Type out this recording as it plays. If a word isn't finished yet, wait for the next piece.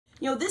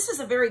You know, this is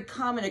a very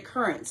common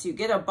occurrence. You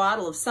get a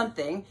bottle of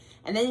something,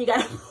 and then you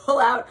got to pull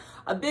out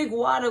a big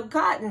wad of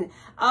cotton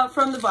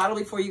from the bottle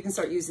before you can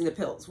start using the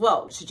pills.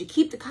 Well, should you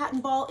keep the cotton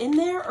ball in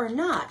there or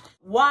not?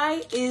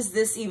 Why is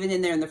this even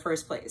in there in the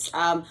first place?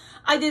 I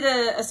did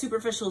a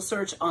superficial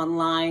search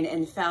online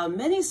and found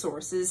many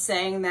sources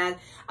saying that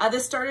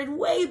this started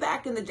way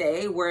back in the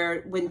day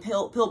when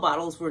pill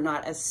bottles were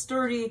not as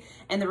sturdy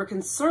and there were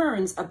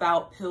concerns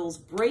about pills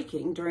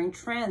breaking during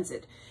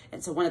transit.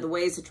 And so one of the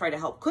ways to try to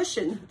help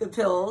cushion the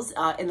pills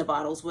in the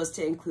bottles was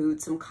to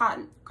include some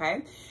cotton,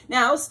 okay?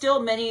 Now,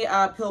 still many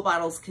pill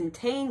bottles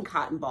contain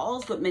cotton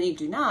balls, but many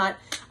do not.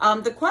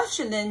 The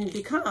question then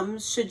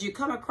becomes, should you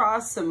come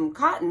across some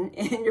cotton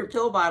in your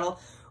pill bottle,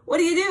 what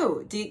do you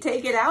do? Do you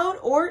take it out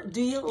or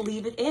do you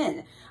leave it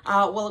in?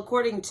 Well,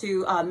 according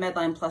to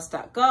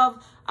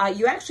medlineplus.gov,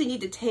 you actually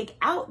need to take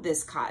out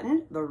this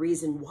cotton. The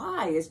reason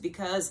why is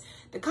because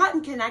the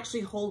cotton can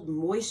actually hold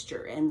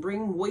moisture and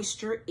bring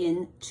moisture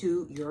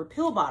into your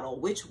pill bottle,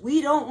 which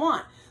we don't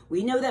want.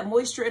 We know that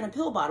moisture in a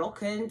pill bottle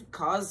can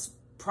cause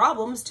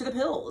problems to the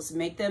pills,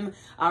 make them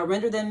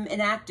render them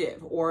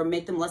inactive or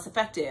make them less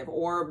effective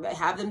or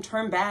have them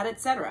turn bad,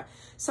 etc.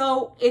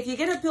 So if you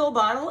get a pill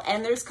bottle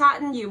and there's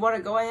cotton, you want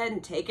to go ahead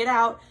and take it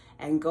out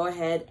and go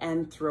ahead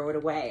and throw it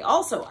away.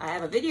 Also, I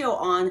have a video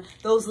on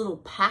those little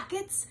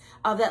packets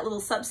of that little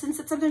substance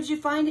that sometimes you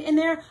find in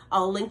there.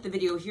 I'll link the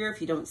video here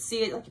if you don't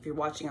see it. Like if you're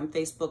watching on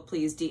Facebook,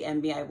 please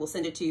DM me, I will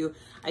send it to you.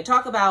 I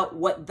talk about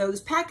what those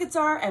packets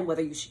are and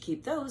whether you should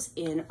keep those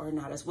in or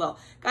not as well.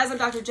 Guys, I'm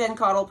Dr. Jen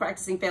Caudle,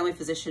 practicing family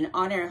physician,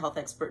 on-air health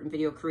expert, and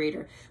video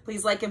creator.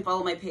 Please like and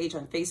follow my page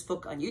on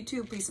Facebook, on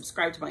YouTube. Please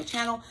subscribe to my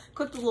channel.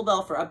 Click the little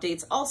bell for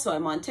updates. Also,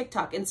 I'm on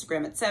TikTok,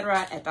 Instagram,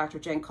 etc. at Dr.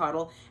 Jen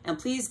Caudle. And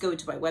please go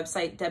to my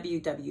website,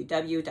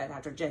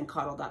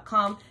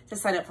 www.drjencaudle.com, to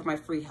sign up for my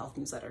free health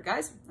newsletter.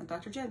 Guys, I'm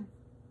Dr. Jen.